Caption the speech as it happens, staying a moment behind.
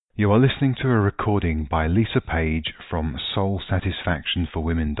You are listening to a recording by Lisa Page from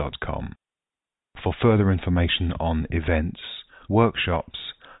soulsatisfactionforwomen.com. For further information on events, workshops,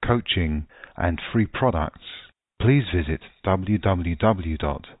 coaching, and free products, please visit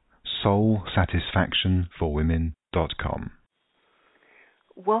www.soulsatisfactionforwomen.com.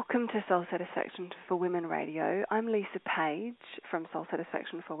 Welcome to Soul Satisfaction for Women Radio. I'm Lisa Page from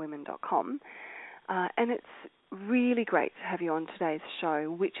soulsatisfactionforwomen.com, and it's really great to have you on today's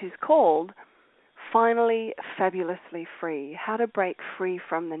show, which is called Finally Fabulously Free, How to Break Free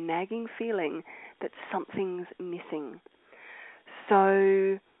from the Nagging Feeling that Something's Missing.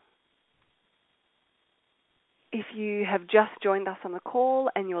 So if you have just joined us on the call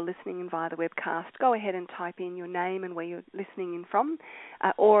and you're listening in via the webcast, go ahead and type in your name and where you're listening in from,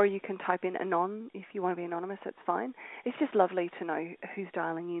 or you can type in Anon if you want to be anonymous, that's fine. It's just lovely to know who's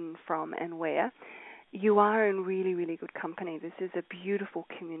dialing in from and where. You are in really, really good company. This is a beautiful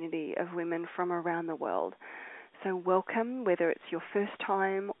community of women from around the world. So welcome, whether it's your first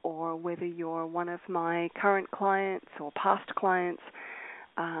time or whether you're one of my current clients or past clients,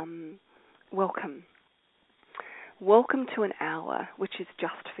 welcome. Welcome to an hour, which is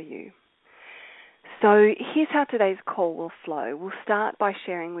just for you. So here's how today's call will flow. We'll start by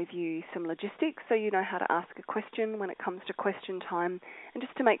sharing with you some logistics so you know how to ask a question when it comes to question time and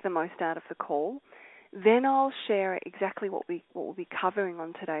just to make the most out of the call. Then I'll share exactly what we'll be covering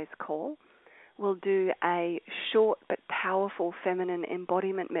on today's call. We'll do a short but powerful feminine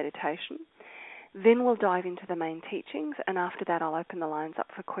embodiment meditation. Then we'll dive into the main teachings, and after that I'll open the lines up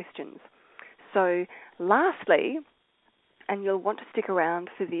for questions. So lastly, and you'll want to stick around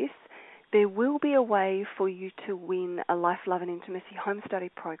for this, there will be a way for you to win a Life, Love and Intimacy home study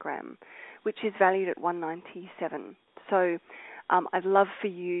program, which is valued at $197. So I'd love for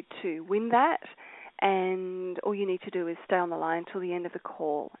you to win that, and all you need to do is stay on the line till the end of the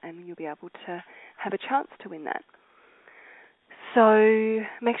call and you'll be able to have a chance to win that. So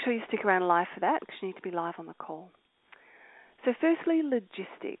make sure you stick around live for that because you need to be live on the call. So firstly,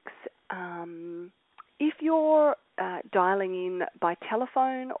 logistics. If you're dialing in by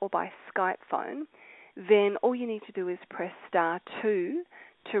telephone or by Skype phone, then all you need to do is press *2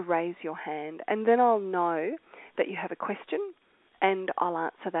 to raise your hand, and then I'll know that you have a question, and I'll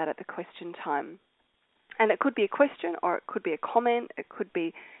answer that at the question time. And it could be a question, or it could be a comment, it could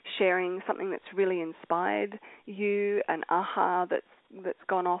be sharing something that's really inspired you, an aha that's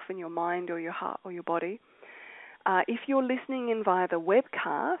gone off in your mind or your heart or your body. If you're listening in via the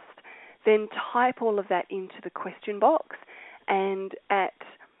webcast, then type all of that into the question box, and at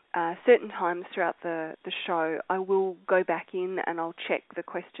certain times throughout the show, I will go back in and I'll check the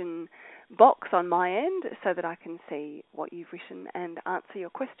question box on my end so that I can see what you've written and answer your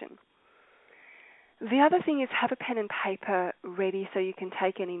question. The other thing is have a pen and paper ready so you can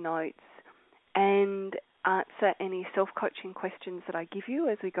take any notes and answer any self-coaching questions that I give you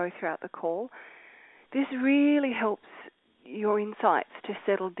as we go throughout the call. This really helps your insights to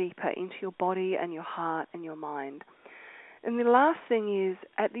settle deeper into your body and your heart and your mind. And the last thing is,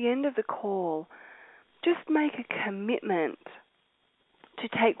 at the end of the call, just make a commitment to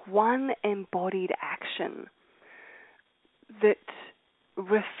take one embodied action that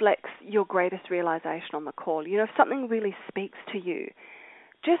reflects your greatest realization on the call. You know, if something really speaks to you,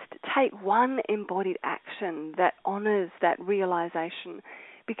 just take one embodied action that honors that realization,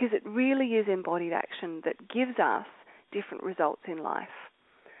 because it really is embodied action that gives us different results in life.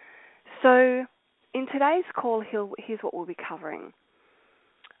 So in today's call, here's what we'll be covering.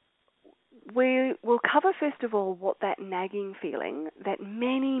 We'll cover, first of all, what that nagging feeling that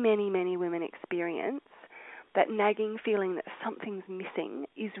many, many, many women experience, that nagging feeling that something's missing,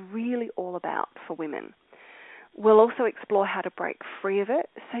 is really all about for women. We'll also explore how to break free of it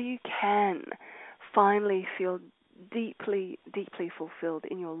so you can finally feel deeply, deeply fulfilled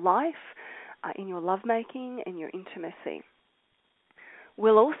in your life, in your lovemaking, and your intimacy.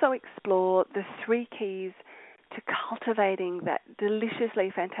 We'll also explore the 3 keys to cultivating that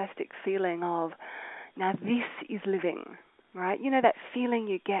deliciously fantastic feeling of, now this is living, right? You know, that feeling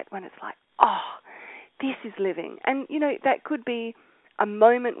you get when it's like, oh, this is living. And, you know, that could be a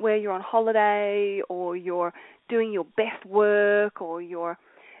moment where you're on holiday, or you're doing your best work, or you're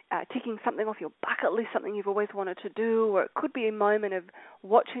ticking something off your bucket list, something you've always wanted to do, or it could be a moment of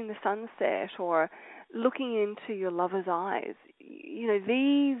watching the sunset or looking into your lover's eyes. You know,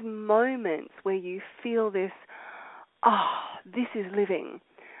 these moments where you feel this, this is living.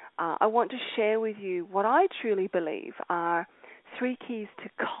 I want to share with you what I truly believe are 3 keys to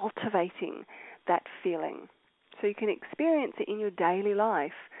cultivating that feeling, so you can experience it in your daily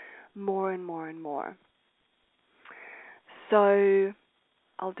life more and more and more. So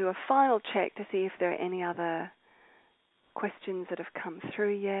I'll do a final check to see if there are any other questions that have come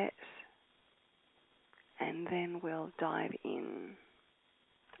through yet, and then we'll dive in.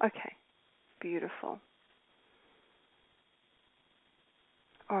 Okay, beautiful.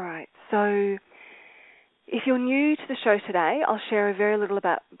 All right, so if you're new to the show today, I'll share a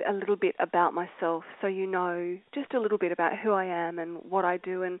little bit about myself, so you know just a little bit about who I am and what I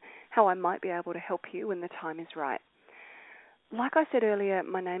do and how I might be able to help you when the time is right. Like I said earlier,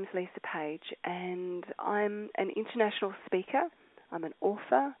 my name's Lisa Page, and I'm an international speaker. I'm an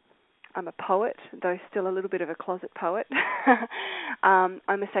author. I'm a poet, though still a little bit of a closet poet. I'm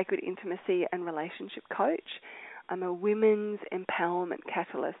a sacred intimacy and relationship coach. I'm a women's empowerment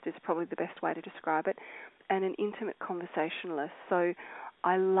catalyst is probably the best way to describe it, and an intimate conversationalist. So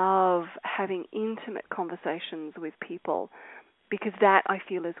I love having intimate conversations with people because that, I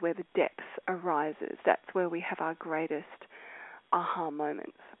feel, is where the depth arises. That's where we have our greatest aha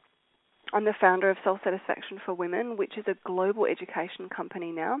moments. I'm the founder of Soul Satisfaction for Women, which is a global education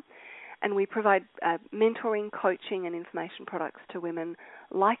company now, and we provide mentoring, coaching, and information products to women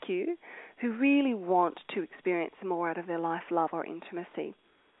like you who really want to experience more out of their life, love, or intimacy.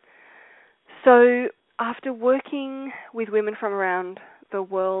 So after working with women from around the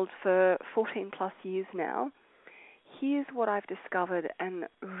world for 14 plus years now, here's what I've discovered and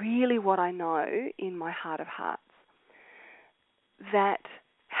really what I know in my heart of hearts. That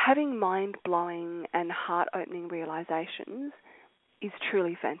having mind-blowing and heart-opening realizations is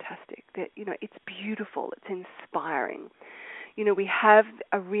truly fantastic. That, it's beautiful, it's inspiring. We have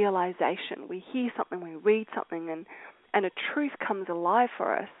a realization, we hear something, we read something, and a truth comes alive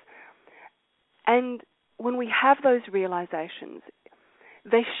for us. And when we have those realizations,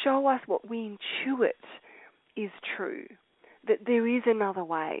 they show us what we intuit is true, that there is another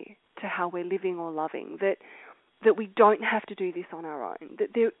way to how we're living or loving, that we don't have to do this on our own, that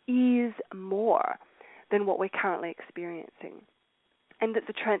there is more than what we're currently experiencing, and that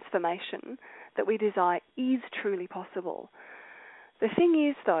the transformation that we desire is truly possible. The thing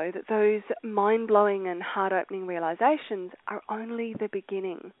is, though, that those mind-blowing and heart-opening realizations are only the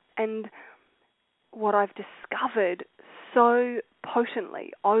beginning. And what I've discovered so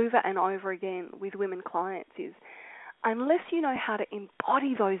potently over and over again with women clients is unless you know how to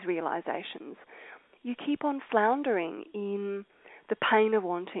embody those realizations, you keep on floundering in the pain of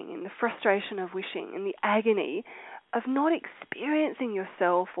wanting, in the frustration of wishing, in the agony of not experiencing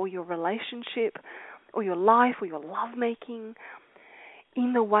yourself or your relationship or your life or your lovemaking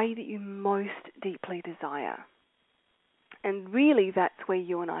in the way that you most deeply desire. And really that's where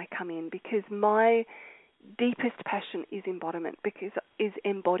you and I come in, because my deepest passion is embodiment, because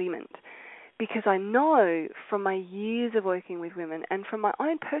I know from my years of working with women and from my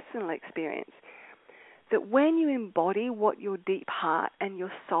own personal experience that when you embody what your deep heart and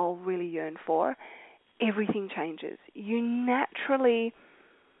your soul really yearn for, everything changes. You naturally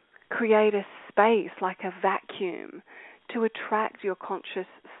create a space, like a vacuum, to attract your conscious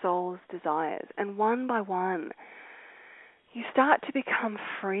soul's desires. And one by one, you start to become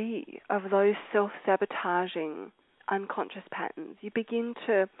free of those self-sabotaging unconscious patterns. You begin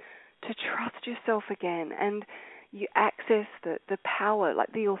to trust yourself again, and you access the power,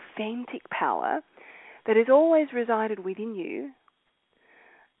 like the authentic power that has always resided within you,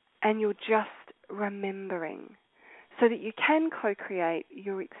 and you're just remembering so that you can co-create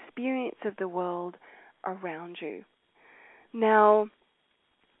your experience of the world around you. Now,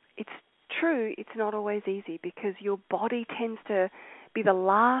 it's true, it's not always easy because your body tends to be the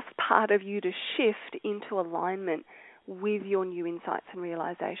last part of you to shift into alignment with your new insights and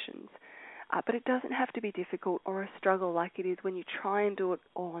realizations. But it doesn't have to be difficult or a struggle like it is when you try and do it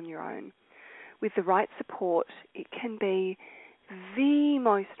all on your own. With the right support, it can be the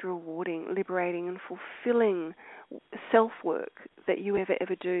most rewarding, liberating, and fulfilling self-work that you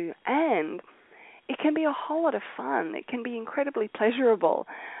ever do. And it can be a whole lot of fun. It can be incredibly pleasurable.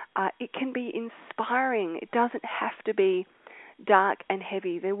 It can be inspiring. It doesn't have to be dark and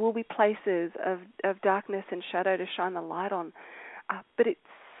heavy. There will be places of darkness and shadow to shine the light on. But it's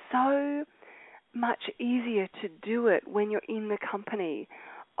so much easier to do it when you're in the company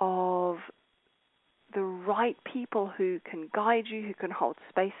of the right people who can guide you, who can hold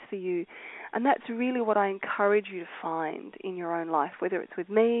space for you. And that's really what I encourage you to find in your own life, whether it's with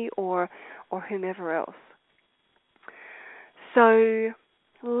me or whomever else. So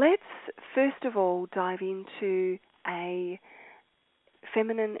let's first of all dive into a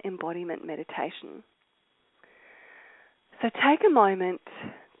feminine embodiment meditation. So take a moment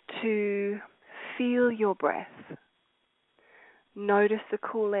to feel your breath. Notice the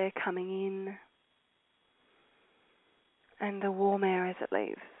cool air coming in and the warm air as it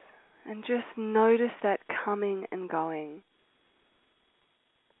leaves. And just notice that coming and going.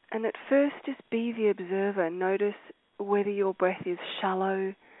 And at first, just be the observer. Notice whether your breath is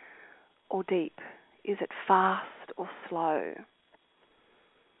shallow or deep. Is it fast or slow?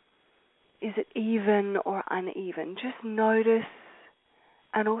 Is it even or uneven? Just notice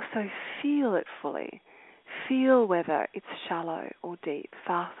and also feel it fully. Feel whether it's shallow or deep,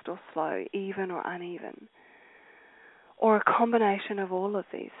 fast or slow, even or uneven, or a combination of all of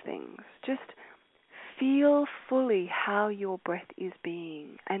these things. Just feel fully how your breath is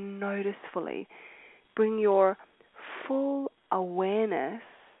being and notice fully. Bring your full awareness,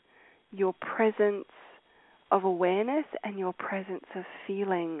 your presence of awareness and your presence of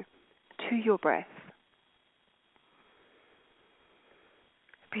feeling to your breath.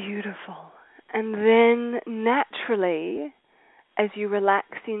 Beautiful. And then naturally, as you relax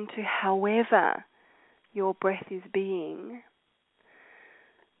into however your breath is being,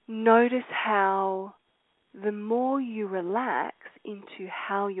 notice how the more you relax into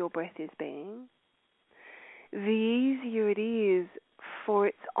how your breath is being, the easier it is for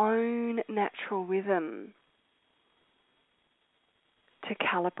its own natural rhythm to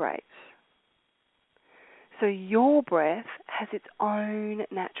calibrate. So your breath has its own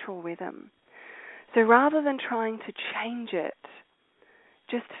natural rhythm. So rather than trying to change it,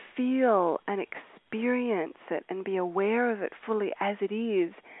 just feel and experience it and be aware of it fully as it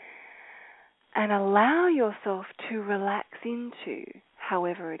is, and allow yourself to relax into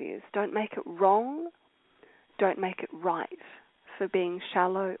however it is. Don't make it wrong. Don't make it right for being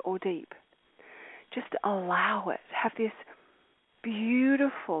shallow or deep. Just allow it. Have this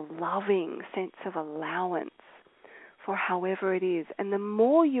beautiful, loving sense of allowance for however it is. And the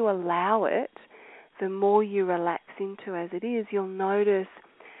more you allow it, the more you relax into as it is, you'll notice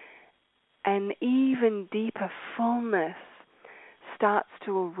an even deeper fullness starts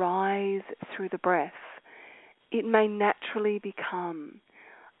to arise through the breath. It may naturally become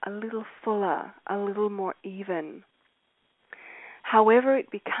a little fuller, a little more even. However it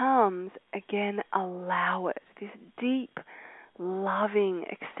becomes, again, allow it. This deep, loving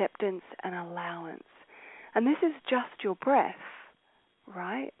acceptance and allowance. And this is just your breath,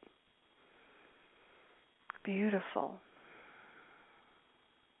 right? Beautiful.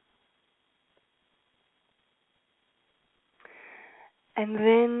 And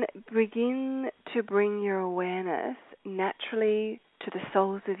then begin to bring your awareness naturally to the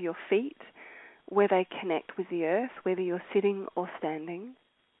soles of your feet, where they connect with the earth, whether you're sitting or standing.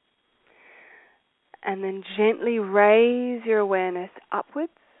 And then gently raise your awareness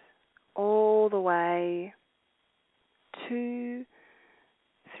upwards, all the way through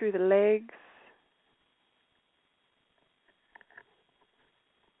the legs,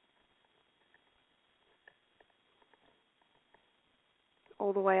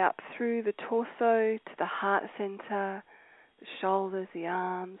 all the way up through the torso to the heart center, the shoulders, the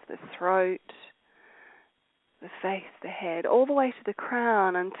arms, the throat, the face, the head, all the way to the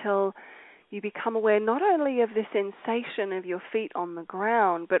crown until you become aware not only of the sensation of your feet on the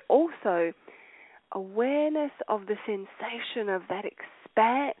ground, but also awareness of the sensation of that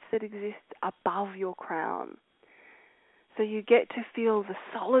expanse that exists above your crown. So you get to feel the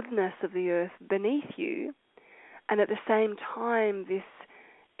solidness of the earth beneath you, and at the same time this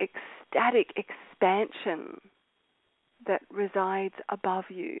ecstatic expansion that resides above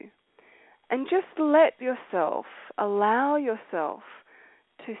you. And just allow yourself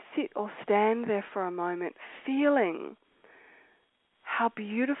to sit or stand there for a moment, feeling how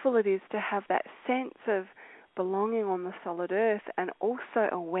beautiful it is to have that sense of belonging on the solid earth and also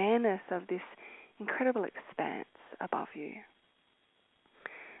awareness of this incredible expanse above you.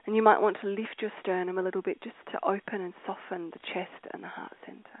 And you might want to lift your sternum a little bit just to open and soften the chest and the heart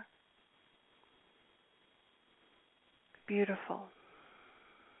center. Beautiful.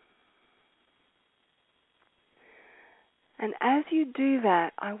 And as you do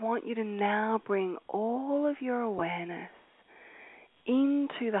that, I want you to now bring all of your awareness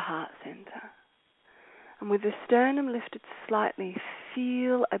into the heart center. And with the sternum lifted slightly,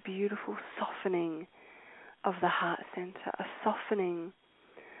 feel a beautiful softening of the heart center, a softening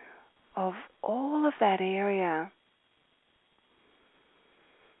of all of that area.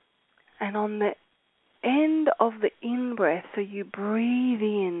 And on the end of the in-breath, so you breathe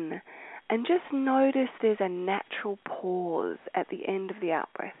in, and just notice there's a natural pause at the end of the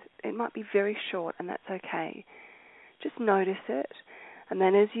out-breath. It might be very short, and that's okay. Just notice it. And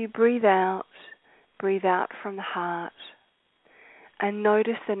then as you breathe out from the heart, and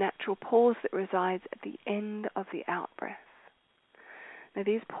notice the natural pause that resides at the end of the out-breath. Now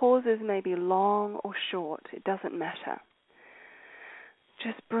these pauses may be long or short, it doesn't matter.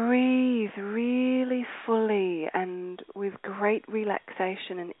 Just breathe really fully and with great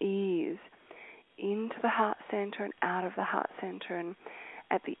relaxation and ease into the heart center and out of the heart center. And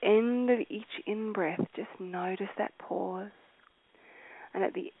at the end of each in-breath, just notice that pause. And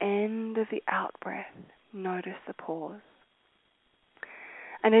at the end of the out-breath, notice the pause.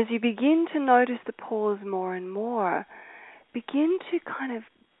 And as you begin to notice the pause more and more, begin to kind of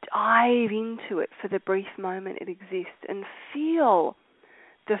dive into it for the brief moment it exists and feel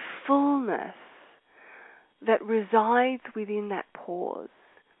the fullness that resides within that pause.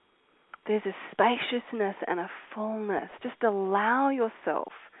 There's a spaciousness and a fullness. Just allow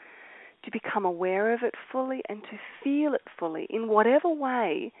yourself to become aware of it fully and to feel it fully in whatever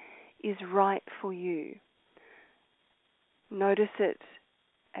way is right for you. Notice it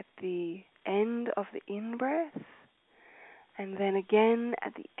at the end of the in-breath and then again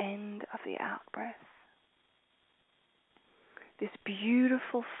at the end of the out-breath. This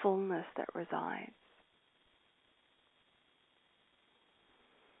beautiful fullness that resides.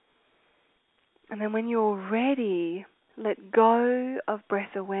 And then when you're ready, let go of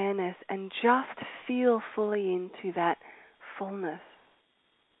breath awareness and just feel fully into that fullness.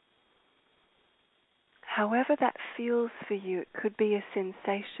 However that feels for you, it could be a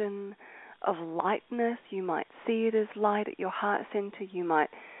sensation of lightness. You might see it as light at your heart center. You might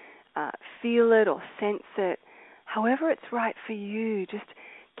feel it or sense it. However it's right for you, just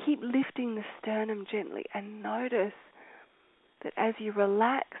keep lifting the sternum gently and notice that as you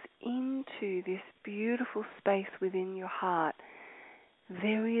relax into this beautiful space within your heart,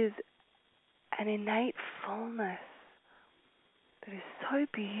 there is an innate fullness that is so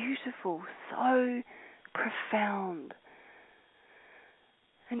beautiful, so profound.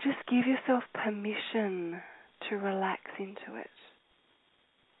 And just give yourself permission to relax into it,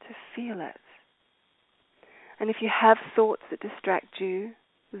 to feel it. And if you have thoughts that distract you,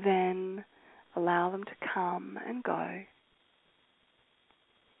 then allow them to come and go.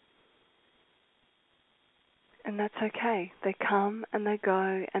 And that's okay. They come and they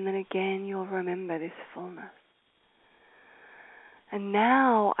go, and then again you'll remember this fullness. And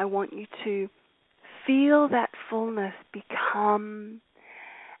now I want you to feel that fullness become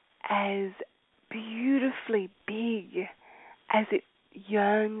as beautifully big as it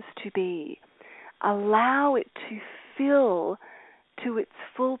yearns to be. Allow it to fill to its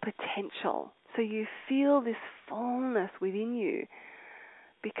full potential. So you feel this fullness within you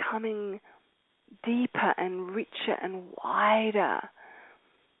becoming deeper and richer and wider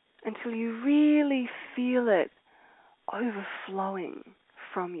until you really feel it overflowing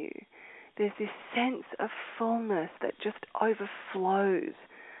from you. There's this sense of fullness that just overflows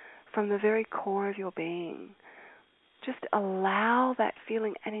from the very core of your being. Just allow that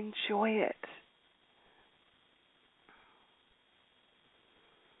feeling and enjoy it.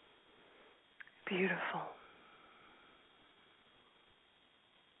 Beautiful.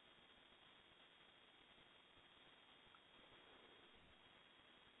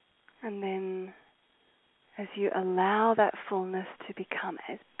 And then as you allow that fullness to become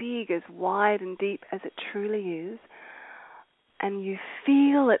as big, as wide and deep as it truly is, and you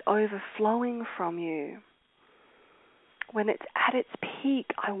feel it overflowing from you, when it's at its peak,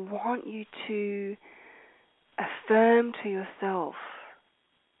 I want you to affirm to yourself,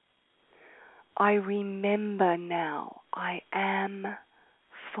 I remember now, I am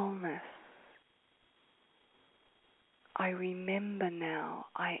fullness. I remember now,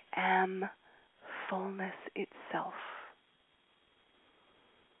 I am fullness itself.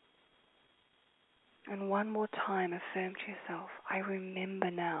 And one more time, affirm to yourself, I remember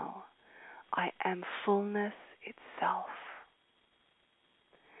now, I am fullness itself.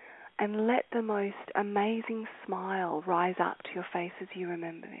 And let the most amazing smile rise up to your face as you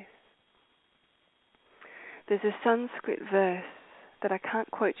remember this. There's a Sanskrit verse that I can't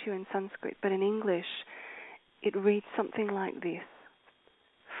quote you in Sanskrit, but in English it reads something like this.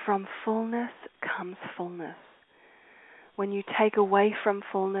 From fullness comes fullness. When you take away from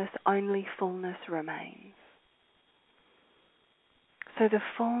fullness, only fullness remains. So the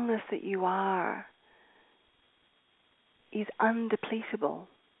fullness that you are is undepletable.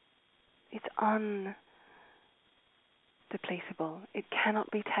 It's undepletable. It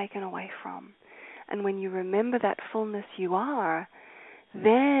cannot be taken away from. And when you remember that fullness you are,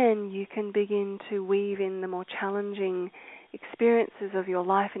 then you can begin to weave in the more challenging experiences of your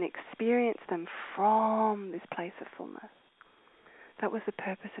life and experience them from this place of fullness. That was the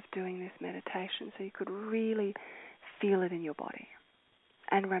purpose of doing this meditation, so you could really feel it in your body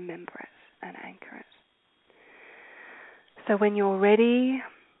and remember it and anchor it. So when you're ready,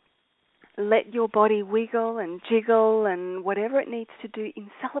 let your body wiggle and jiggle and whatever it needs to do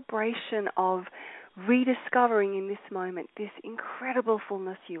in celebration of rediscovering in this moment this incredible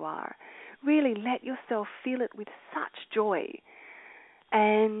fullness you are. Really let yourself feel it with such joy,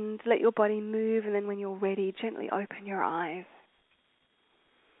 and let your body move, and then when you're ready, gently open your eyes.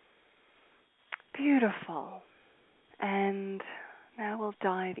 Beautiful. And now we'll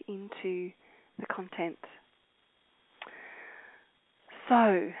dive into the content.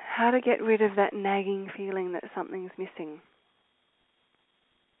 So, how to get rid of that nagging feeling that something's missing.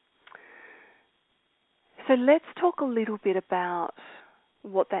 So let's talk a little bit about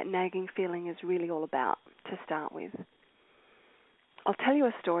what that nagging feeling is really all about to start with. I'll tell you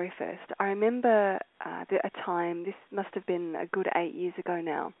a story first. I remember a time, this must have been a good 8 years ago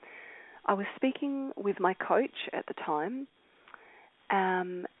now. I was speaking with my coach at the time,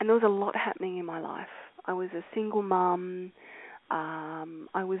 and there was a lot happening in my life. I was a single mum.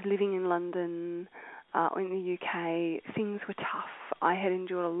 I was living in London, in the UK. Things were tough. I had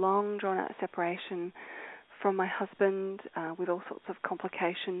endured a long, drawn-out separation from my husband with all sorts of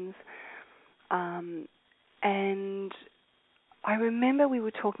complications. And I remember we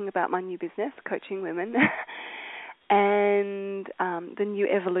were talking about my new business, coaching women, and the new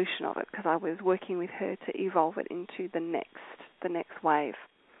evolution of it, because I was working with her to evolve it into the next wave.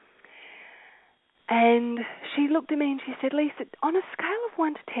 And she looked at me and she said, Lisa, on a scale of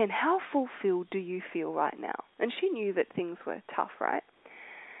 1 to 10, how fulfilled do you feel right now? And she knew that things were tough, right?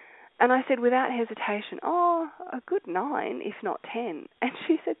 And I said without hesitation, a good 9, if not 10. And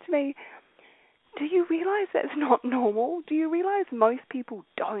she said to me, do you realize that's not normal? Do you realize most people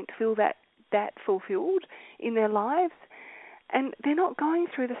don't feel that fulfilled in their lives? And they're not going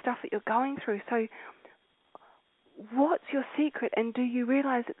through the stuff that you're going through. So what's your secret? And do you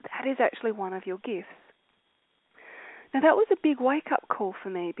realize that is actually one of your gifts? Now, that was a big wake-up call for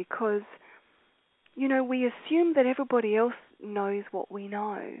me because, we assume that everybody else knows what we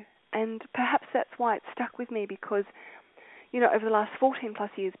know. And perhaps that's why it stuck with me because, over the last 14 plus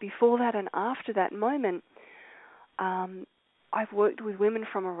years, before that and after that moment, I've worked with women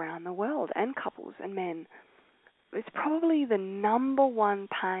from around the world and couples and men. It's probably the number one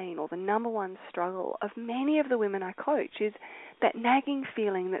pain or the number one struggle of many of the women I coach is that nagging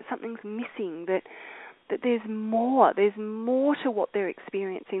feeling that something's missing, that there's more to what they're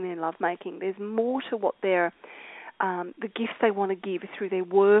experiencing in lovemaking. There's more to what they're the gifts they want to give through their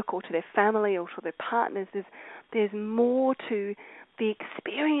work or to their family or to their partners. There's more to the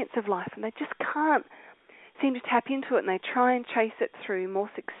experience of life, and they just can't seem to tap into it, and they try and chase it through more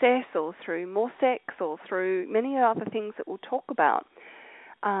success or through more sex or through many other things that we'll talk about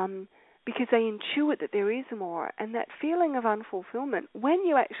because they intuit that there is more. And that feeling of unfulfillment, when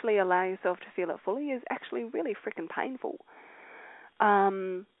you actually allow yourself to feel it fully, is actually really freaking painful.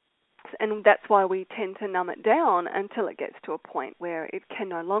 And that's why we tend to numb it down until it gets to a point where it can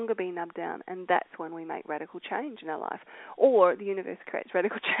no longer be numbed down, and that's when we make radical change in our life, or the universe creates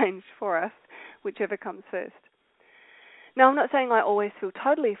radical change for us, whichever comes first. Now, I'm not saying I always feel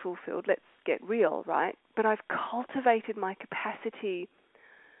totally fulfilled, let's get real, right? But I've cultivated my capacity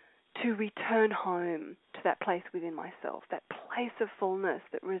to return home to that place within myself, that place of fullness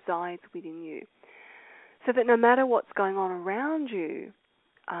that resides within you, so that no matter what's going on around you,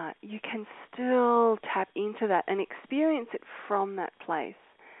 you can still tap into that and experience it from that place.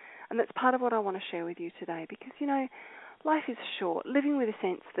 And that's part of what I want to share with you today because, life is short. Living with a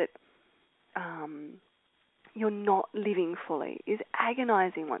sense that you're not living fully is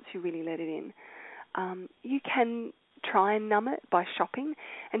agonizing once you really let it in. You can try and numb it by shopping.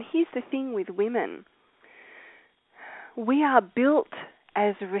 And here's the thing with women. We are built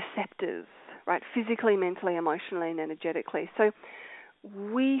as receptors, right? Physically, mentally, emotionally, and energetically. So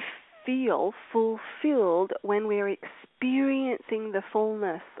we feel fulfilled when we're experiencing the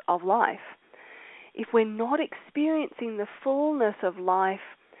fullness of life. If we're not experiencing the fullness of life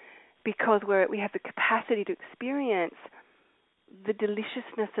because we have the capacity to experience the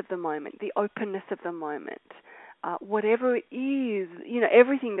deliciousness of the moment, the openness of the moment, whatever it is,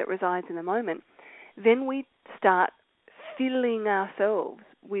 everything that resides in the moment, then we start filling ourselves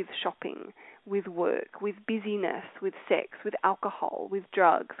with shopping, with work, with busyness, with sex, with alcohol, with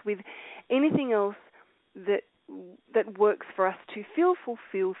drugs, with anything else that works for us to feel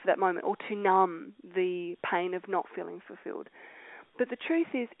fulfilled for that moment or to numb the pain of not feeling fulfilled. But the truth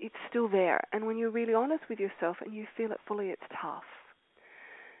is, it's still there. And when you're really honest with yourself and you feel it fully, it's tough.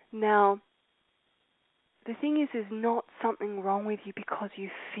 Now, the thing is, there's not something wrong with you because you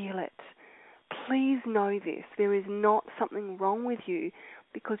feel it. Please know this. There is not something wrong with you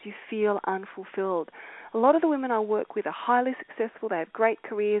because you feel unfulfilled. A lot of the women I work with are highly successful. They have great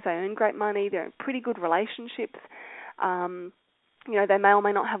careers. They earn great money. They're in pretty good relationships. They may or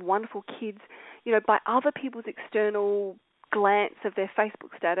may not have wonderful kids. By other people's external glance of their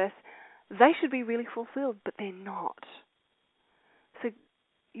Facebook status, they should be really fulfilled, but they're not. So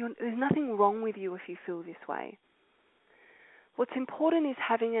there's nothing wrong with you if you feel this way. What's important is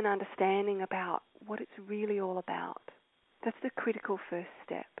having an understanding about what it's really all about. That's the critical first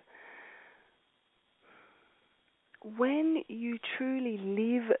step. When you truly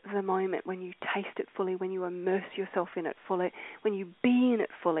live the moment, when you taste it fully, when you immerse yourself in it fully, when you be in it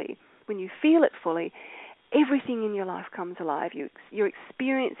fully, when you feel it fully, everything in your life comes alive. Your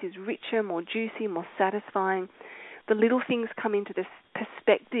experience is richer, more juicy, more satisfying. The little things come into this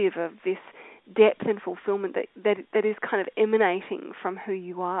perspective of this depth and fulfillment that is kind of emanating from who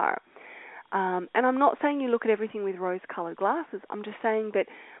you are. And I'm not saying you look at everything with rose-colored glasses. I'm just saying that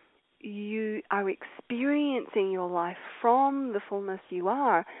you are experiencing your life from the fullness you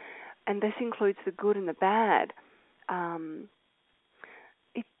are, and this includes the good and the bad.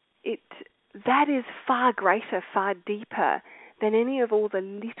 That is far greater, far deeper than any of all the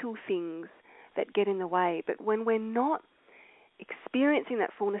little things that get in the way. But when we're not experiencing that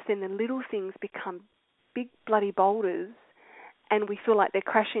fullness, then the little things become big bloody boulders, and we feel like they're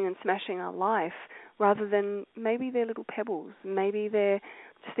crashing and smashing our life, rather than maybe they're little pebbles. Maybe they're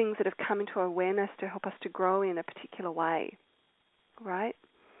just things that have come into our awareness to help us to grow in a particular way, right?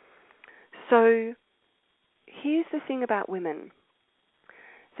 So here's the thing about women.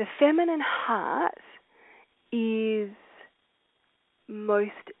 The feminine heart is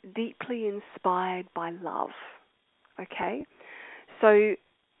most deeply inspired by love, okay? So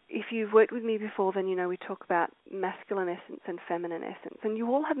if you've worked with me before, then we talk about masculine essence and feminine essence. And you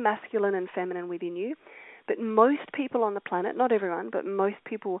all have masculine and feminine within you, but most people on the planet, not everyone, but most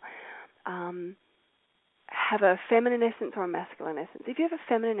people have a feminine essence or a masculine essence. If you have a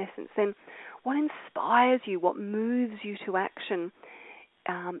feminine essence, then what inspires you, what moves you to action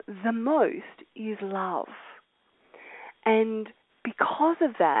the most is love. And because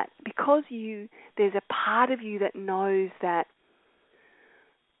of that, there's a part of you that knows that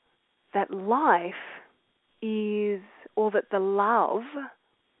life is, or that the love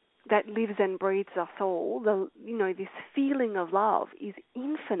that lives and breathes us all, this feeling of love is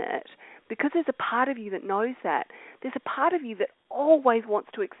infinite. Because there's a part of you that knows that, there's a part of you that always wants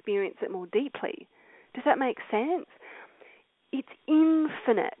to experience it more deeply. Does that make sense? It's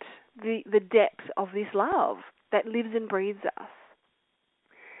infinite, the depth of this love that lives and breathes us.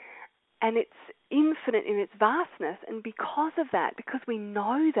 And it's infinite in its vastness. And because of that, because we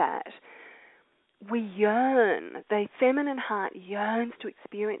know that, we yearn. The feminine heart yearns to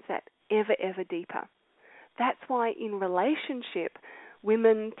experience that ever, ever deeper. That's why in relationship,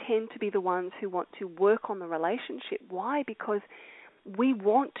 women tend to be the ones who want to work on the relationship. Why? Because we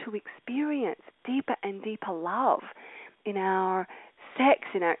want to experience deeper and deeper love in our sex,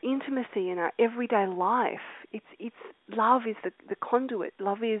 in our intimacy, in our everyday life. It's love is the conduit.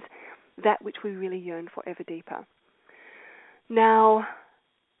 Love is that which we really yearn for ever deeper. Now,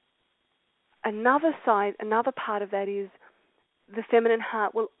 another part of that is the feminine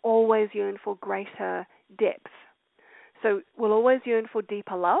heart will always yearn for greater depth. So we'll always yearn for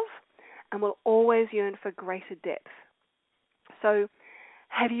deeper love, and we'll always yearn for greater depth. So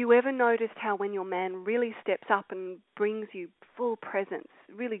have you ever noticed how when your man really steps up and brings you full presence,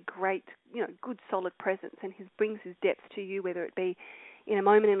 really great, good solid presence, and brings his depth to you, whether it be in a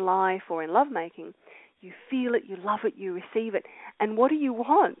moment in life or in lovemaking, you feel it, you love it, you receive it. And what do you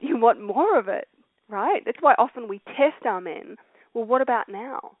want? You want more of it, right? That's why often we test our men. Well, what about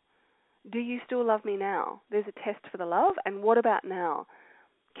now? Do you still love me now? There's a test for the love. And what about now?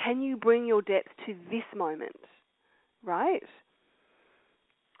 Can you bring your depth to this moment, right?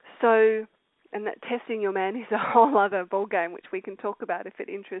 So, and that testing your man is a whole other ballgame, which we can talk about if it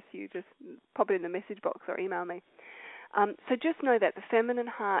interests you. Just pop it in the message box or email me. So just know that the feminine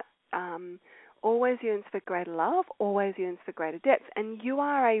heart always yearns for greater love, always yearns for greater depth, and you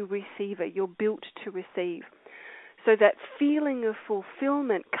are a receiver. You're built to receive. So that feeling of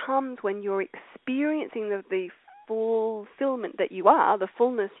fulfillment comes when you're experiencing the fulfillment that you are, the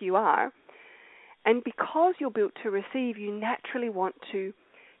fullness you are, and because you're built to receive, you naturally want to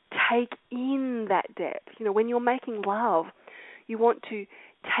take in that depth. When you're making love, you want to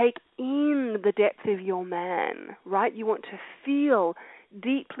take in the depth of your man, right? You want to feel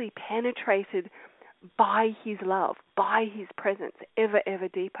deeply penetrated by his love, by his presence, ever, ever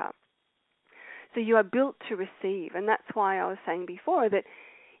deeper. So you are built to receive, and that's why I was saying before that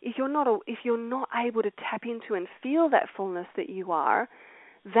if you're not able to tap into and feel that fullness that you are,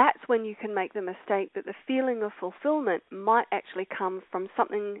 that's when you can make the mistake that the feeling of fulfillment might actually come from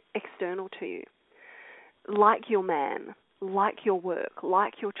something external to you, like your man, like your work,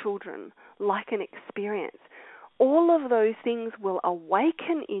 like your children, like an experience. All of those things will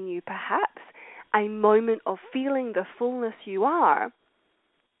awaken in you perhaps a moment of feeling the fullness you are,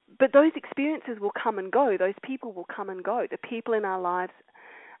 but those experiences will come and go. Those people will come and go. The people in our lives,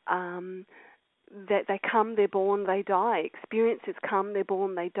 that they come, they're born, they die. Experiences come, they're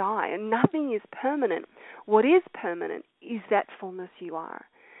born, they die. And nothing is permanent. What is permanent is that fullness you are.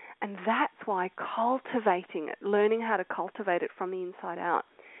 And that's why cultivating it, learning how to cultivate it from the inside out,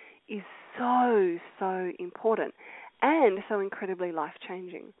 is so, so important and so incredibly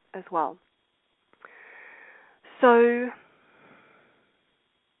life-changing as well. So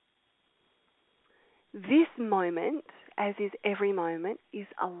this moment, as is every moment, is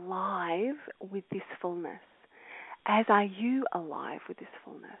alive with this fullness. As are you alive with this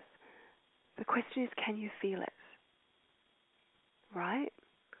fullness? The question is, can you feel it? Right?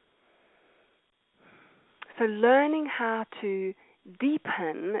 So learning how to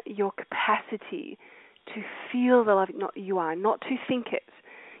deepen your capacity to feel the love you are, not to think it.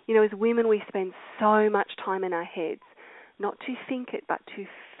 You know, as women, we spend so much time in our heads, not to think it, but to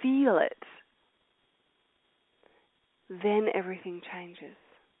feel it. Then everything changes.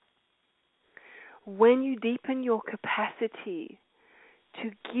 When you deepen your capacity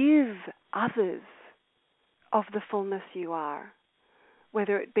to give others of the fullness you are,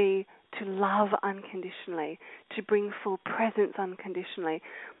 whether it be to love unconditionally, to bring full presence unconditionally,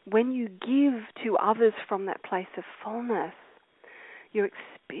 when you give to others from that place of fullness, your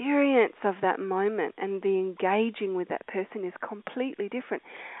experience of that moment and the engaging with that person is completely different.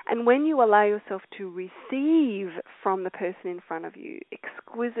 And when you allow yourself to receive from the person in front of you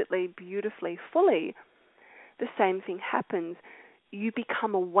exquisitely, beautifully, fully, the same thing happens. You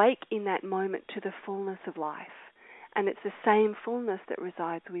become awake in that moment to the fullness of life. And it's the same fullness that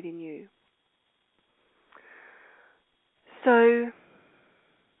resides within you. So,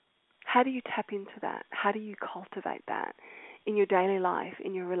 how do you tap into that? How do you cultivate that in your daily life,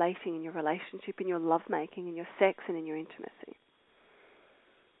 in your relating, in your relationship, in your lovemaking, in your sex, and in your intimacy?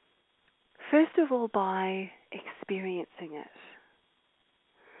 First of all, by experiencing it.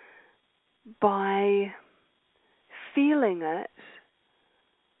 By feeling it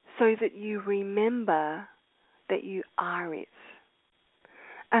so that you remember that you are it.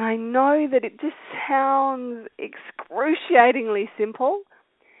 And I know that it just sounds excruciatingly simple,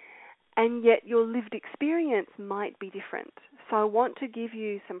 and yet your lived experience might be different. So I want to give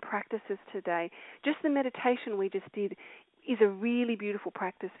you some practices today. Just the meditation we just did is a really beautiful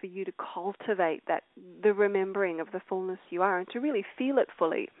practice for you to cultivate that, the remembering of the fullness you are, and to really feel it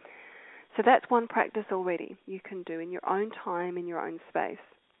fully. So that's one practice already you can do in your own time, in your own space.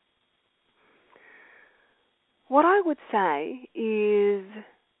 What I would say is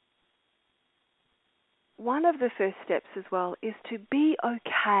one of the first steps as well is to be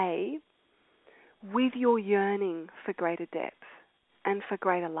okay with your yearning for greater depth and for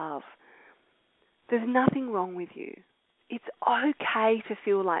greater love. There's nothing wrong with you. It's okay to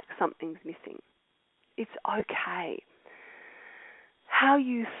feel like something's missing. It's okay. How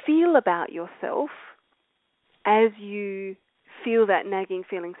you feel about yourself as you feel that nagging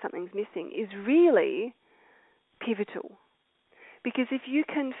feeling something's missing is really pivotal. Because if you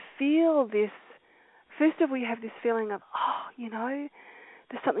can feel this, first of all, you have this feeling of,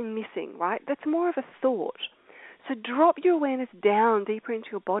 there's something missing, right? That's more of a thought. So drop your awareness down deeper into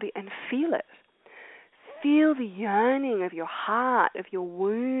your body and feel it. Feel the yearning of your heart, of your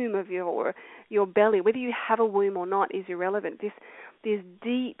womb, of your belly. Whether you have a womb or not is irrelevant. This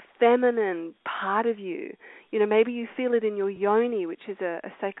deep feminine part of you. Maybe you feel it in your yoni, which is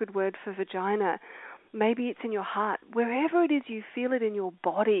a sacred word for vagina. Maybe it's in your heart. Wherever it is you feel it in your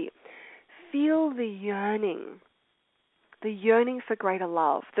body, feel the yearning for greater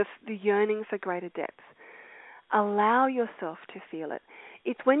love, the yearning for greater depth. Allow yourself to feel it.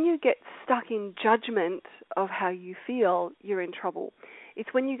 It's when you get stuck in judgment of how you feel, you're in trouble.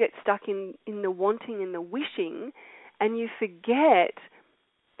 It's when you get stuck in the wanting and the wishing, and you forget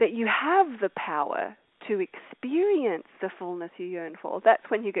that you have the power to experience the fullness you yearn for. That's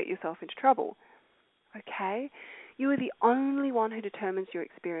when you get yourself into trouble. Okay? You are the only one who determines your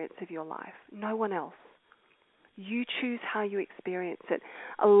experience of your life. No one else. You choose how you experience it.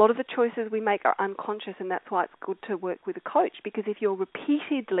 A lot of the choices we make are unconscious, and that's why it's good to work with a coach, because if you're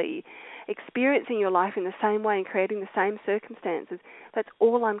repeatedly experiencing your life in the same way and creating the same circumstances, that's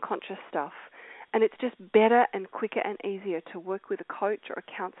all unconscious stuff. And it's just better and quicker and easier to work with a coach or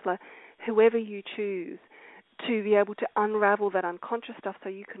a counselor, whoever you choose, to be able to unravel that unconscious stuff so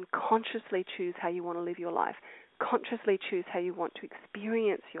you can consciously choose how you want to live your life, consciously choose how you want to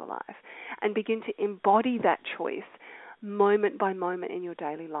experience your life, and begin to embody that choice moment by moment in your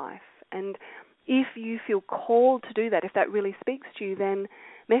daily life. And if you feel called to do that, if that really speaks to you, then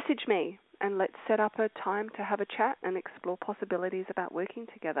message me and let's set up a time to have a chat and explore possibilities about working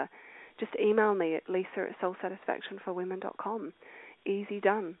together. Just email me at lisa@soulsatisfactionforwomen.com. Easy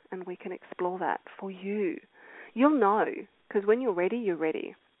done, and we can explore that for you. You'll know, because when you're ready, you're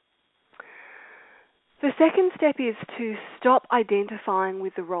ready. The second step is to stop identifying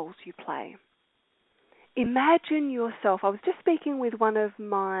with the roles you play. Imagine yourself. I was just speaking with one of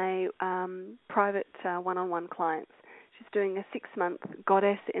my private one-on-one clients. She's doing a 6-month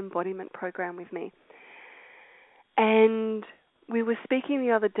goddess embodiment program with me. And we were speaking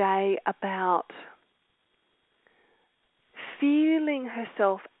the other day about feeling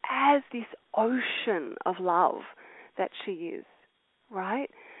herself as this ocean of love that she is, right?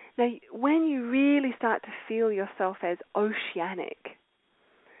 Now, when you really start to feel yourself as oceanic,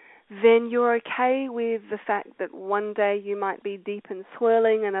 then you're okay with the fact that one day you might be deep and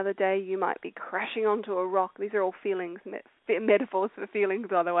swirling, another day you might be crashing onto a rock. These are all feelings, metaphors for feelings,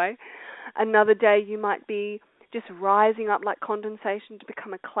 by the way. Another day you might be just rising up like condensation to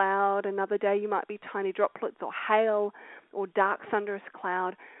become a cloud. Another day you might be tiny droplets or hail or dark thunderous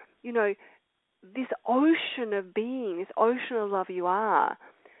cloud. You know, this ocean of being, this ocean of love you are,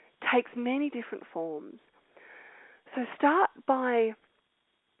 takes many different forms. So start by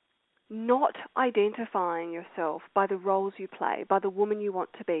not identifying yourself by the roles you play, by the woman you want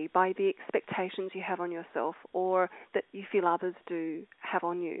to be, by the expectations you have on yourself or that you feel others do have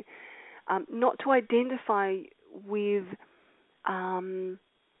on you. Not to identify with the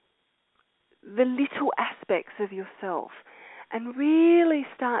little aspects of yourself, and really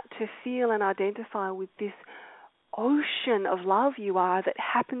start to feel and identify with this ocean of love you are that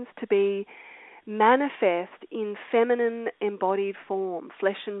happens to be manifest in feminine embodied form,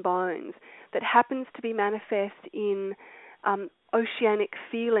 flesh and bones, that happens to be manifest in oceanic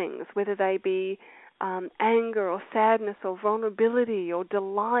feelings, whether they be anger or sadness or vulnerability or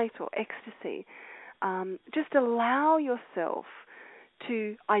delight or ecstasy. Just allow yourself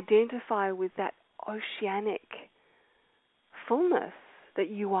to identify with that oceanic fullness that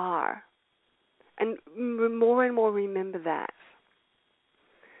you are. And more and more remember that.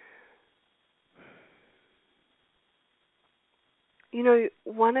 You know,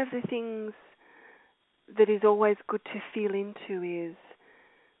 one of the things that is always good to feel into is,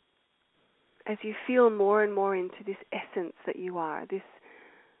 as you feel more and more into this essence that you are, this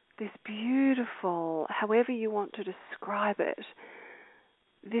beautiful, however you want to describe it,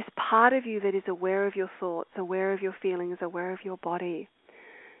 this part of you that is aware of your thoughts, aware of your feelings, aware of your body.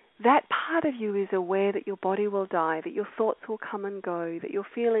 That part of you is aware that your body will die, that your thoughts will come and go, that your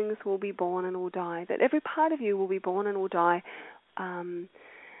feelings will be born and will die, that every part of you will be born and will die,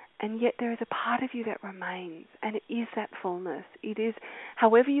 and yet there is a part of you that remains, and it is that fullness. It is,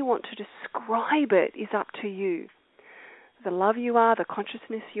 however you want to describe it, is up to you. The love you are, the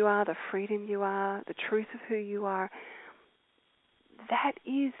consciousness you are, the freedom you are, the truth of who you are, that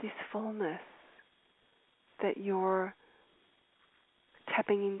is this fullness that you're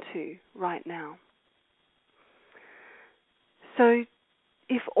tapping into right now. So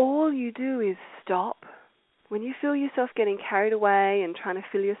if all you do is stop, when you feel yourself getting carried away and trying to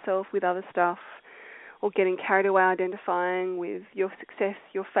fill yourself with other stuff, or getting carried away identifying with your success,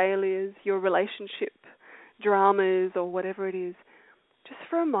 your failures, your relationship dramas, or whatever it is, just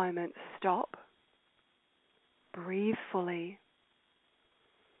for a moment, stop, breathe fully,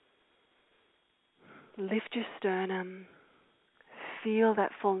 lift your sternum, feel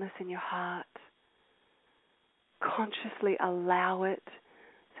that fullness in your heart, consciously allow it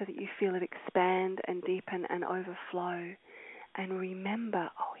so that you feel it expand and deepen and overflow, and remember,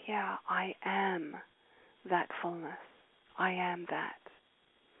 oh yeah, I am that fullness, I am that.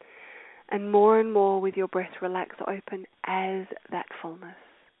 And more with your breath, relax, open as that fullness.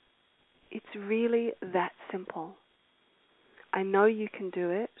 It's really that simple. I know you can do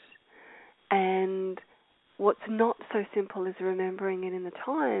it, and what's not so simple is remembering it in the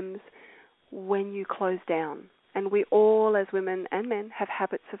times when you close down. And we all, as women and men, have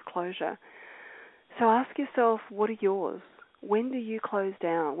habits of closure. So ask yourself, what are yours? When do you close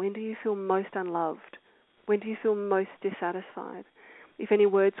down? When do you feel most unloved? When do you feel most dissatisfied? If any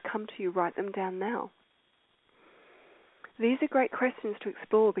words come to you, write them down now. These are great questions to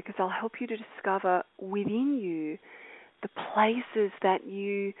explore because they'll help you to discover within you the places that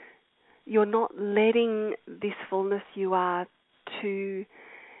you're not letting this fullness you are to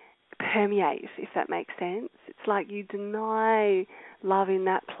permeate, if that makes sense. It's like you deny love in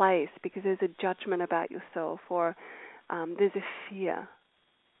that place because there's a judgment about yourself, or there's a fear.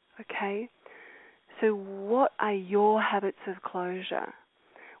 Okay? So what are your habits of closure?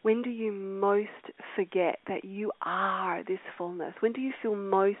 When do you most forget that you are this fullness? When do you feel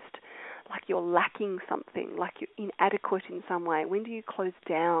most like you're lacking something, like you're inadequate in some way? When do you close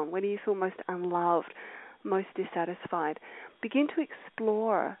down? When do you feel most unloved, most dissatisfied? Begin to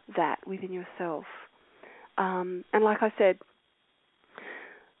explore that within yourself. And like I said,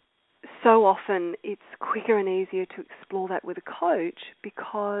 so often it's quicker and easier to explore that with a coach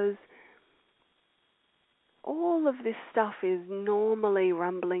because all of this stuff is normally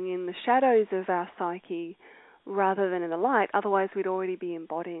rumbling in the shadows of our psyche rather than in the light. Otherwise, we'd already be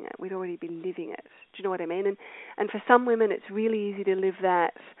embodying it. We'd already be living it. Do you know what I mean? And for some women, it's really easy to live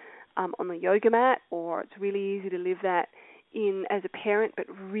that on the yoga mat, or it's really easy to live that in as a parent, but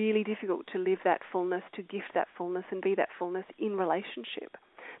really difficult to live that fullness, to gift that fullness and be that fullness in relationship.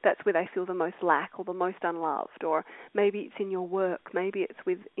 That's where they feel the most lack or the most unloved, or maybe it's in your work, maybe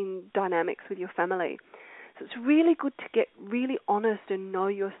it's in dynamics with your family. So it's really good to get really honest and know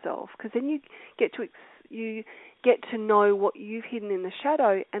yourself, because then you get to know what you've hidden in the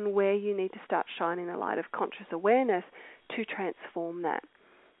shadow and where you need to start shining a light of conscious awareness to transform that.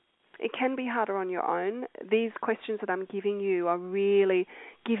 It can be harder on your own. These questions that I'm giving you are really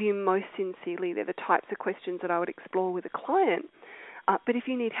give you most sincerely. They're the types of questions that I would explore with a client. But if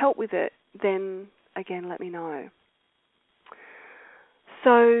you need help with it, then again, let me know.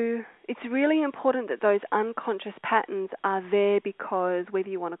 So it's really important that those unconscious patterns are there, because whether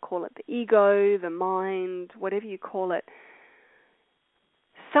you want to call it the ego, the mind, whatever you call it,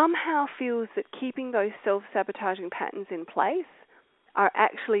 somehow feels that keeping those self-sabotaging patterns in place are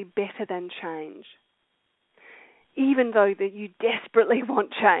actually better than change. Even though that you desperately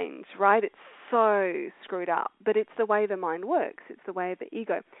want change, right? It's so screwed up, but it's the way the mind works. It's the way of the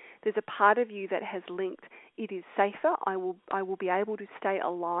ego. There's a part of you that has linked, it is safer, I will be able to stay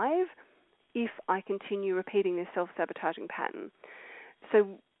alive if I continue repeating this self-sabotaging pattern.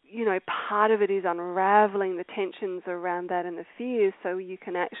 So, part of it is unraveling the tensions around that and the fears, so you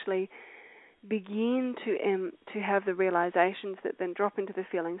can actually begin to have the realizations that then drop into the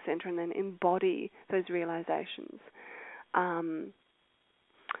feeling center and then embody those realizations.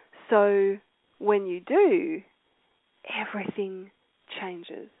 So when you do, everything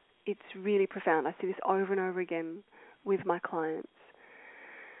changes. It's really profound. I see this over and over again with my clients.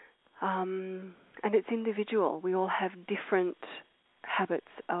 And it's individual. We all have different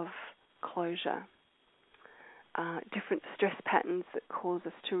habits of closure. Different stress patterns that cause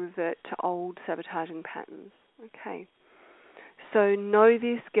us to revert to old sabotaging patterns. Okay. So know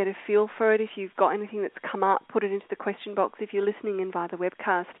this, get a feel for it. If you've got anything that's come up, put it into the question box. If you're listening in via the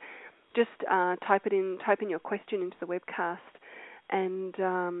webcast, just type in your question into the webcast, and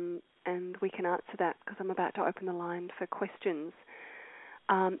we can answer that, because I'm about to open the line for questions.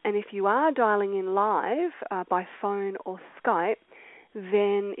 And if you are dialing in live by phone or Skype,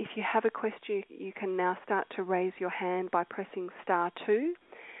 then if you have a question, you can now start to raise your hand by pressing *2.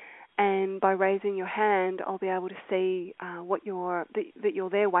 And by raising your hand, I'll be able to see that you're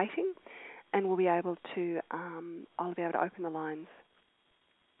there waiting, and I'll be able to open the lines.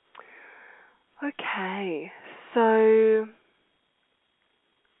 Okay, so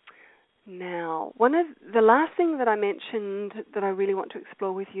now the last thing that I mentioned that I really want to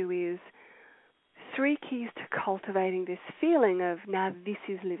explore with you is 3 keys to cultivating this feeling of, now this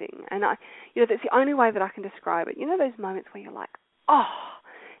is living. And that's the only way that I can describe it. Those moments where you're like, oh,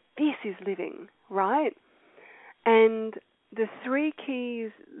 this is living, right? And the 3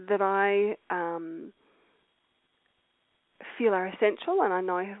 keys that I feel are essential, and I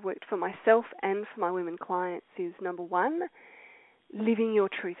know I have worked for myself and for my women clients, is number 1, living your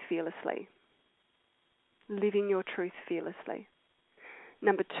truth fearlessly. Living your truth fearlessly.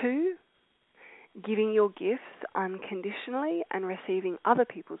 Number 2, giving your gifts unconditionally and receiving other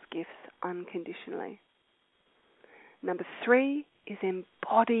people's gifts unconditionally. Number 3 is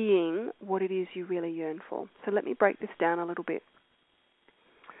embodying what it is you really yearn for. So let me break this down a little bit.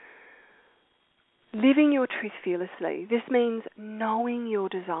 Living your truth fearlessly. This means knowing your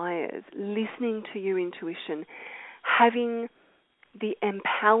desires, listening to your intuition, having the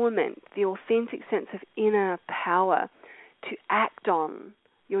empowerment, the authentic sense of inner power to act on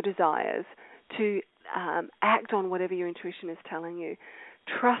your desires, to act on whatever your intuition is telling you,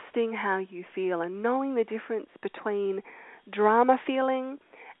 trusting how you feel, and knowing the difference between drama feeling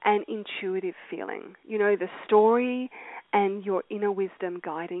and intuitive feeling. The story and your inner wisdom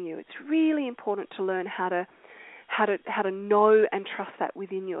guiding you. It's really important to learn how how to know and trust that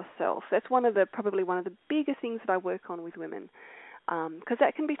within yourself. That's probably one of the bigger things that I work on with women, because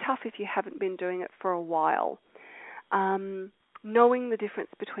that can be tough if you haven't been doing it for a while. Knowing the difference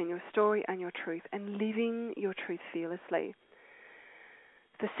between your story and your truth, and living your truth fearlessly.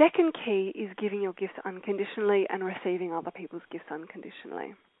 The second key is giving your gifts unconditionally and receiving other people's gifts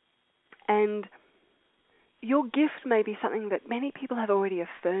unconditionally. And your gift may be something that many people have already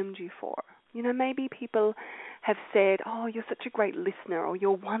affirmed you for. You know, maybe people have said, oh, you're such a great listener, or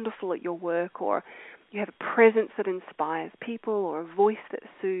you're wonderful at your work, or you have a presence that inspires people, or a voice that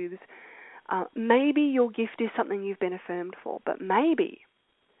soothes. Maybe your gift is something you've been affirmed for, but maybe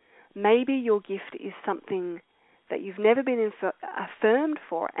your gift is something that you've never been affirmed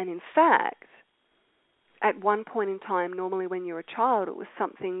for, and in fact, at one point in time, normally when you were a child, it was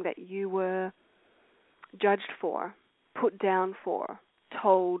something that you were judged for, put down for,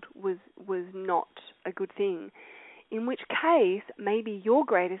 told was not a good thing, in which case maybe your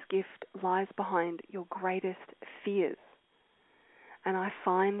greatest gift lies behind your greatest fears. And I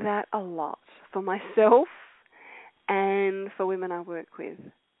find that a lot for myself and for women I work with,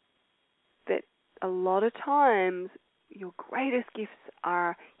 that a lot of times your greatest gifts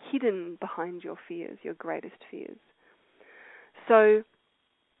are hidden behind your fears, your greatest fears. So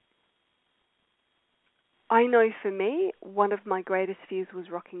I know for me, one of my greatest fears was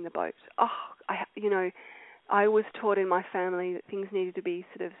rocking the boat. I was taught in my family that things needed to be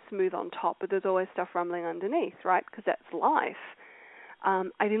sort of smooth on top, but there's always stuff rumbling underneath, right? Because that's life. I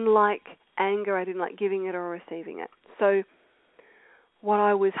didn't like anger. I didn't like giving it or receiving it. So what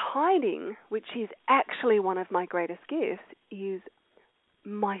I was hiding, which is actually one of my greatest gifts, is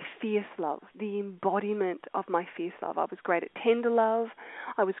my fierce love, the embodiment of my fierce love. I was great at tender love.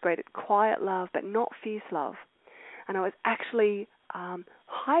 I was great at quiet love, but not fierce love. And I was actually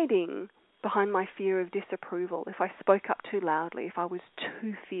hiding behind my fear of disapproval if I spoke up too loudly, if I was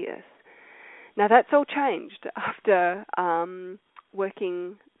too fierce. Now, that's all changed after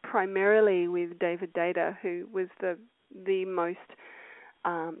working primarily with David Deida, who was the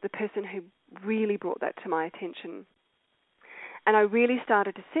person who really brought that to my attention. And I really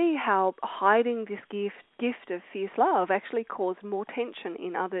started to see how hiding this gift of fierce love actually caused more tension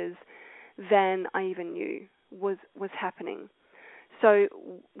in others than I even knew was happening. So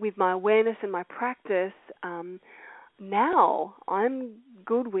with my awareness and my practice, now I'm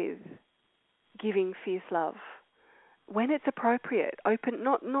good with giving fierce love when it's appropriate, open,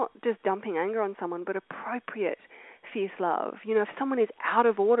 not just dumping anger on someone, but appropriate fierce love. You know, if someone is out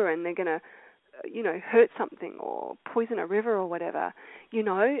of order and they're going to, hurt something or poison a river or whatever,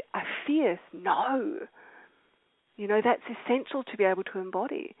 a fierce no. That's essential to be able to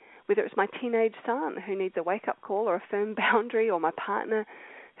embody. Whether it's my teenage son who needs a wake-up call or a firm boundary, or my partner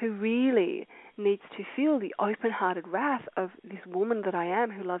who really needs to feel the open-hearted wrath of this woman that I am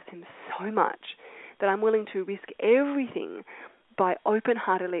who loves him so much that I'm willing to risk everything by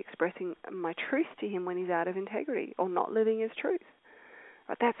open-heartedly expressing my truth to him when he's out of integrity or not living his truth.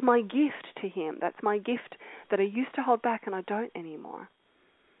 Right? That's my gift to him. That's my gift that I used to hold back and I don't anymore.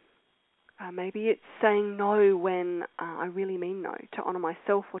 Maybe it's saying no when I really mean no, to honor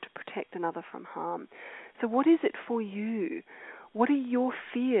myself or to protect another from harm. So what is it for you? What are your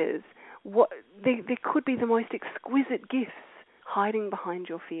fears? There could be the most exquisite gifts hiding behind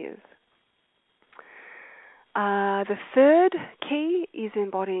your fears. The third key is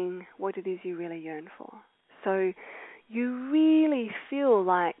embodying what it is you really yearn for. So you really feel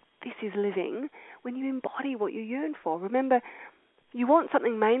like this is living when you embody what you yearn for. Remember, you want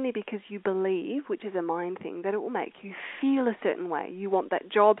something mainly because you believe, which is a mind thing, that it will make you feel a certain way. You want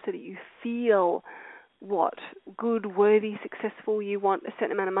that job so that you feel good, worthy, successful. You want a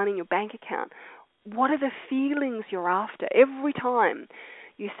certain amount of money in your bank account. What are the feelings you're after? Every time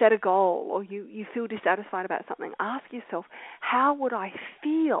you set a goal or you feel dissatisfied about something, ask yourself, how would I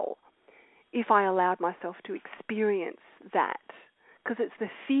feel if I allowed myself to experience that? Because it's the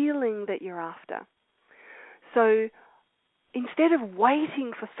feeling that you're after. So instead of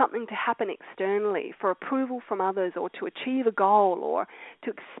waiting for something to happen externally, for approval from others, or to achieve a goal, or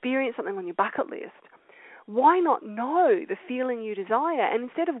to experience something on your bucket list, why not know the feeling you desire? And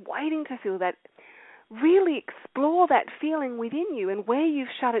instead of waiting to feel that, really explore that feeling within you and where you've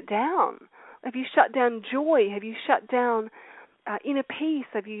shut it down. Have you shut down joy? Have you shut down inner peace?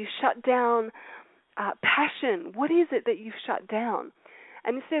 Have you shut down passion? What is it that you've shut down?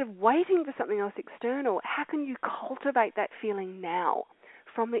 And instead of waiting for something else external, how can you cultivate that feeling now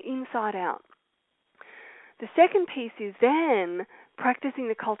from the inside out? The second piece is then practicing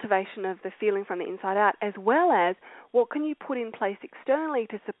the cultivation of the feeling from the inside out, as well as what can you put in place externally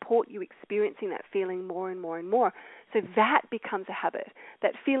to support you experiencing that feeling more and more and more. So that becomes a habit.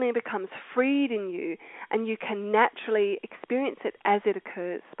 That feeling becomes freed in you, and you can naturally experience it as it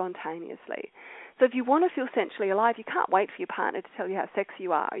occurs spontaneously. So if you want to feel sensually alive, you can't wait for your partner to tell you how sexy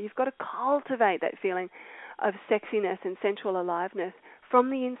you are. You've got to cultivate that feeling of sexiness and sensual aliveness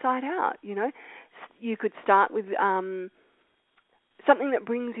from the inside out. You could start with something that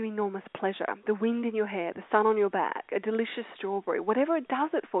brings you enormous pleasure, the wind in your hair, the sun on your back, a delicious strawberry, whatever it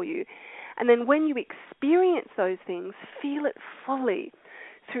does it for you. And then when you experience those things, feel it fully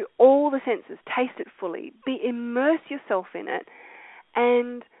through all the senses, taste it fully, immerse yourself in it,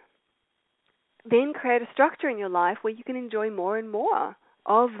 and then create a structure in your life where you can enjoy more and more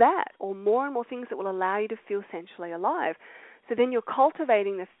of that, or more and more things that will allow you to feel sensually alive. So then you're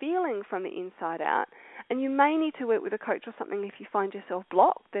cultivating the feeling from the inside out, and you may need to work with a coach or something if you find yourself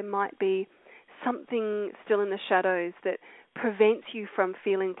blocked. There might be something still in the shadows that prevents you from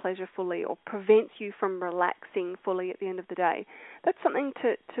feeling pleasure fully, or prevents you from relaxing fully at the end of the day. That's something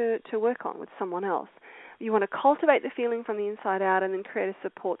to work on with someone else. You want to cultivate the feeling from the inside out and then create a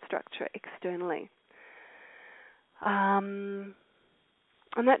support structure externally. And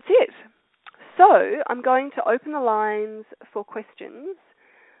that's it. So I'm going to open the lines for questions.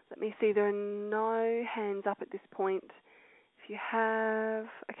 Let me see, there are no hands up at this point. If you have,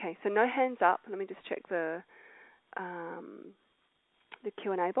 okay, so no hands up. Let me just check the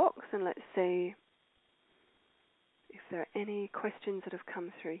Q&A box, and let's see if there are any questions that have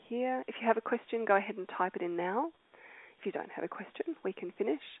come through here. If you have a question, go ahead and type it in now. If you don't have a question, we can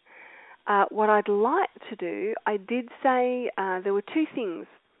finish. What I'd like to do, I did say there were two things.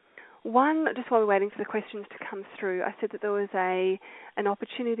 One, just while we're waiting for the questions to come through, I said that there was an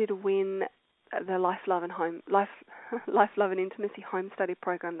opportunity to win the Life, Love and Intimacy Home Study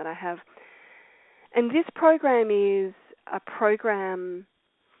program that I have. And this program is a program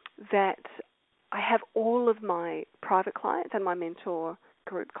that I have all of my private clients and my mentor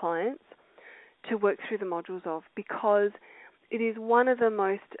group clients to work through the modules of, because it is one of the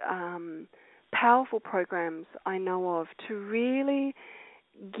most powerful programs I know of to really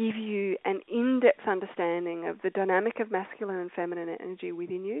give you an in-depth understanding of the dynamic of masculine and feminine energy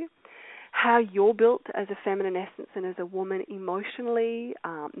within you, how you're built as a feminine essence and as a woman emotionally,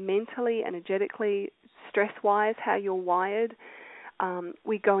 mentally, energetically, stress-wise, how you're wired.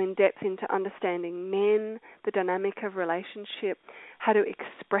 We go in depth into understanding men, the dynamic of relationship, how to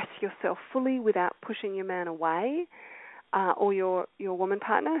express yourself fully without pushing your man away, or your woman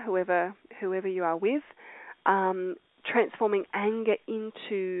partner, whoever you are with, transforming anger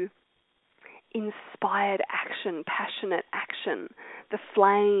into inspired action, passionate action, the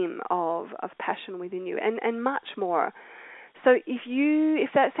flame of passion within you, and much more. So if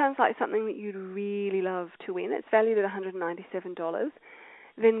that sounds like something that you'd really love to win, it's valued at $197,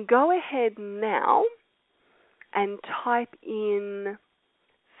 then go ahead now and type in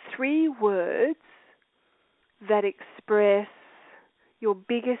 3 words that express your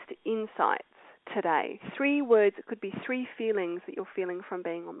biggest insights today. 3 words, it could be 3 feelings that you're feeling from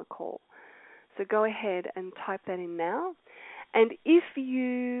being on the call. So go ahead and type that in now. And if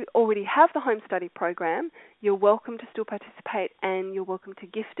you already have the home study program, you're welcome to still participate, and you're welcome to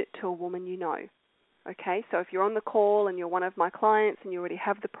gift it to a woman you know. Okay, so if you're on the call and you're one of my clients and you already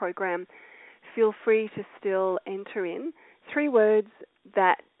have the program, feel free to still enter in 3 words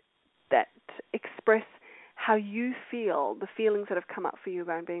that express how you feel, the feelings that have come up for you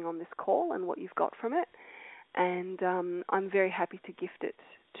around being on this call and what you've got from it. And I'm very happy to gift it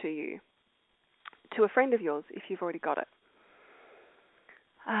to you, to a friend of yours if you've already got it.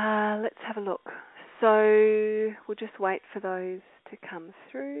 Let's have a look. So we'll just wait for those to come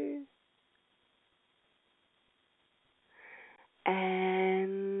through.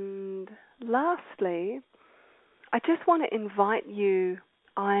 And lastly, I just want to invite you.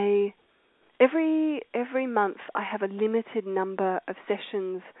 Every month I have a limited number of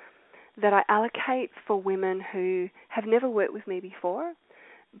sessions that I allocate for women who have never worked with me before,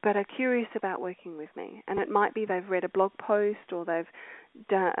 but are curious about working with me. And it might be they've read a blog post, or they've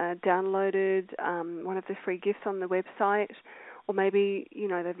downloaded one of the free gifts on the website, or maybe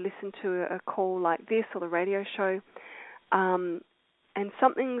they've listened to a call like this or the radio show, and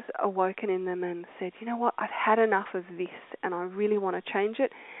something's awoken in them and said, you know what, I've had enough of this and I really want to change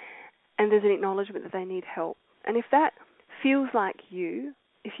it. And there's an acknowledgement that they need help. And if that feels like you,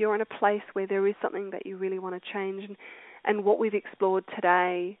 if you're in a place where there is something that you really want to change, and what we've explored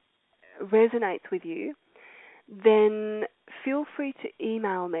today resonates with you, then feel free to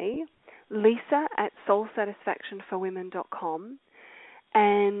email me, Lisa@soulsatisfactionforwomen.com,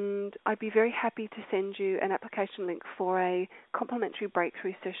 And I'd be very happy to send you an application link for a complimentary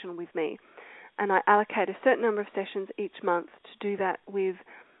breakthrough session with me. And I allocate a certain number of sessions each month to do that with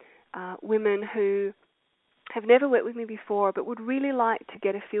women who have never worked with me before but would really like to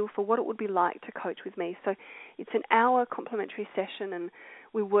get a feel for what it would be like to coach with me. So it's an hour complimentary session, and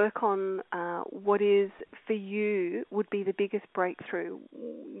we work on what is for you would be the biggest breakthrough,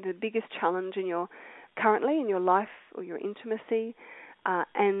 the biggest challenge currently in your life or your intimacy,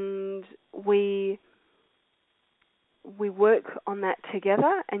 and we work on that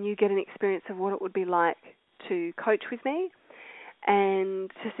together, and you get an experience of what it would be like to coach with me,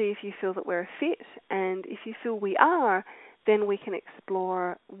 and to see if you feel that we're a fit. And if you feel we are, then we can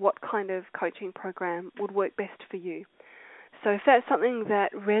explore what kind of coaching program would work best for you. So if that's something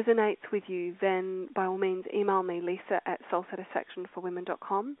that resonates with you, then by all means email me,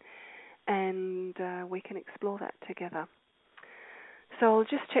 lisa@soulsatisfactionforwomen.com, and we can explore that together. So I'll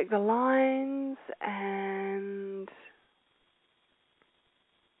just check the lines, and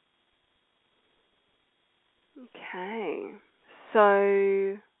okay.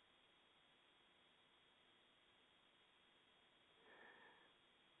 So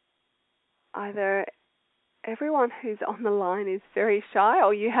either everyone who's on the line is very shy,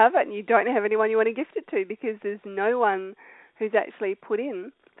 or you have it and you don't have anyone you want to gift it to, because there's no one who's actually put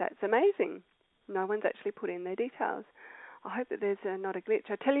in. That's amazing. No one's actually put in their details. I hope that there's not a glitch.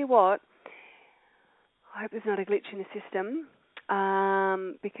 I tell you what, I hope there's not a glitch in the system,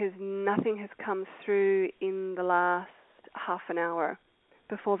 because nothing has come through in the last half an hour.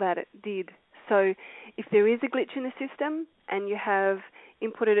 Before that it did. So if there is a glitch in the system and you have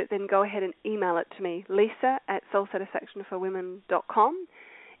inputted it, then go ahead and email it to me, lisa@soulsatisfactionforwomen.com.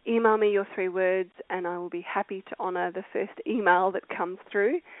 Email me your 3 words, and I will be happy to honour the first email that comes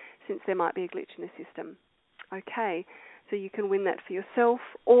through, since there might be a glitch in the system. Okay, so you can win that for yourself,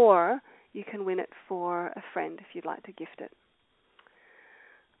 or you can win it for a friend if you'd like to gift it.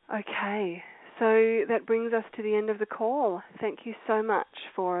 Okay, so that brings us to the end of the call. Thank you so much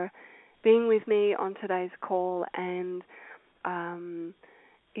for being with me on today's call, and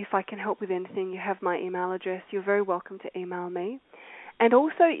if I can help with anything, you have my email address. You're very welcome to email me. And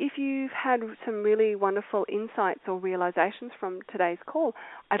also, if you've had some really wonderful insights or realizations from today's call,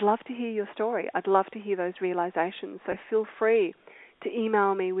 I'd love to hear your story. I'd love to hear those realizations. So feel free to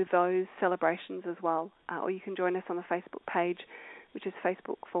email me with those celebrations as well. Or you can join us on the Facebook page, which is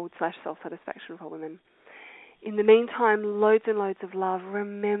Facebook.com/Soul-Satisfaction for Women. In the meantime, loads and loads of love.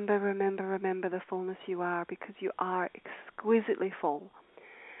 Remember the fullness you are, because you are exquisitely full.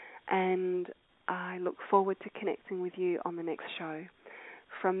 And I look forward to connecting with you on the next show.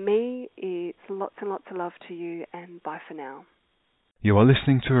 From me, it's lots and lots of love to you, and bye for now. You are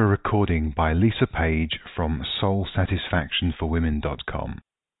listening to a recording by Lisa Page from SoulSatisfactionForWomen.com.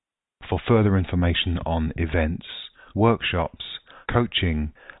 For further information on events, workshops,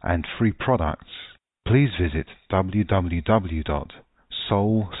 coaching, and free products, please visit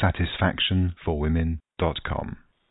www.soulsatisfactionforwomen.com.